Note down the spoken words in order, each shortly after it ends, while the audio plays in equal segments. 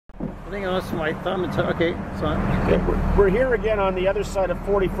think I lost my thumb. It's okay. So okay. We're here again on the other side of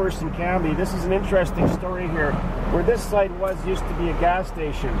 41st and Cambie. This is an interesting story here. Where this site used to be a gas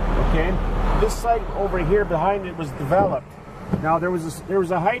station. Okay, this site over here behind it was developed. Now there was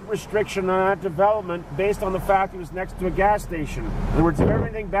a height restriction on that development based on the fact it was next to a gas station. In other words, if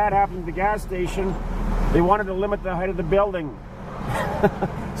everything bad happened to the gas station, they wanted to limit the height of the building.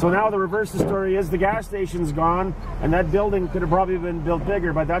 So now the reverse of the story is the gas station's gone, and that building could have probably been built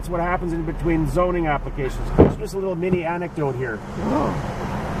bigger, but that's what happens in between zoning applications. It's just a little mini anecdote here.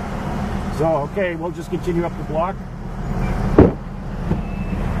 So, okay, we'll just continue up the block.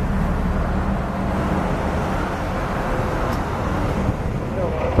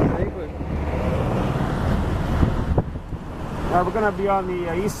 Now we're going to be on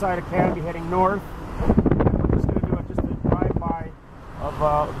the east side of Cambie heading north. We're just going to do just a drive-by of,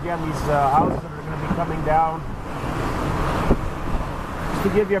 again, these houses that are going to be coming down.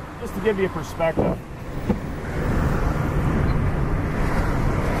 Just to give you a perspective.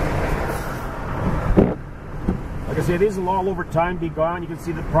 Like I say, these will all over time be gone. You can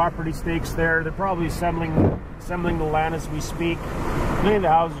see the property stakes there. They're probably assembling the land as we speak. Many of the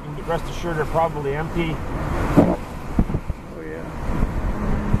houses, you can get rest assured, are probably empty.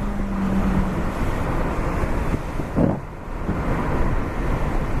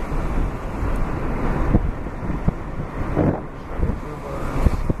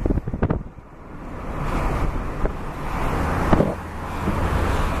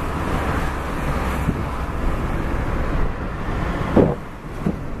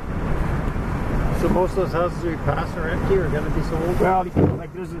 most of those houses we pass are empty or going to be sold? Well,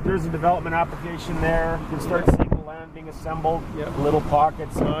 like there's a development application there. You can start seeing the land being assembled, little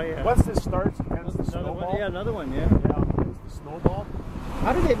pockets. Oh, yeah. Once this starts, hence the snowball. Yeah, another one, yeah. The snowball.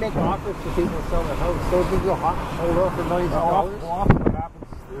 How do they make offers to people to sell their house? So people hold out for millions of dollars? Well, often what happens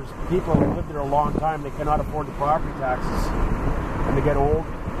is there's people who live there a long time, they cannot afford the property taxes, and they get old.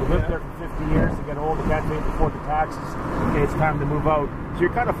 They live there for 50 years, they get old, they can't afford the taxes. Okay, it's time to move out. So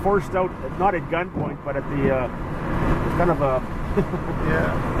you're kind of forced out, not at gunpoint, but at the kind of a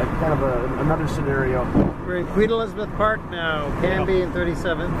another scenario. We're in Queen Elizabeth Park now, Cambie and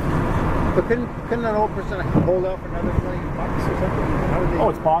 37th. But couldn't an old person hold out for another $1 million or something?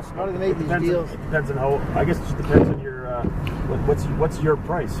 It's possible. How do they make these deals? It depends on how. I guess it just depends on your what's your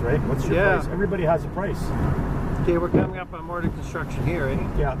price, right? What's your price? Everybody has a price. Okay, we're coming up on more to construction here, eh?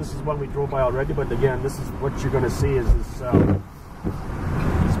 Yeah, this is one we drove by already, but again, this is what you're going to see is this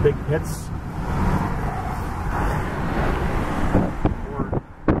these big pits.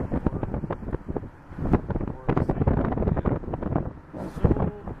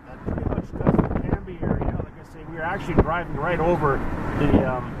 Actually driving right over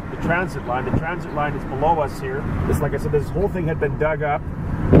the transit line. The transit line is below us here. This, like I said, this whole thing had been dug up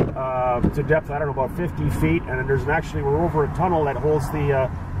to depth, I don't know, about 50 feet, and there's we're over a tunnel that holds the,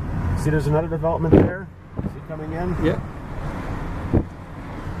 see there's another development there, see coming in? Yeah.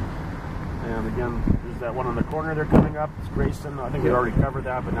 And again, there's that one on the corner they're coming up, it's Grayson. I think we already covered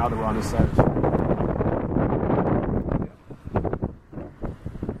that, but now they're on this side.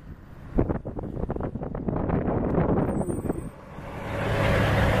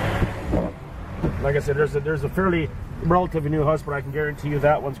 Like I said, there's a fairly relatively new house, but I can guarantee you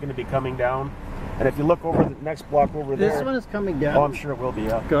that one's going to be coming down. And if you look over the next block over there, this one is coming down. Oh, I'm sure it will be.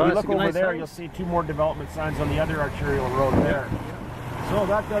 Yeah. If you look over there, you'll see 2 more development signs on the other arterial road there. So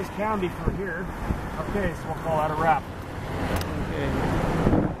that does Cambie for here. Okay, so we'll call that a wrap.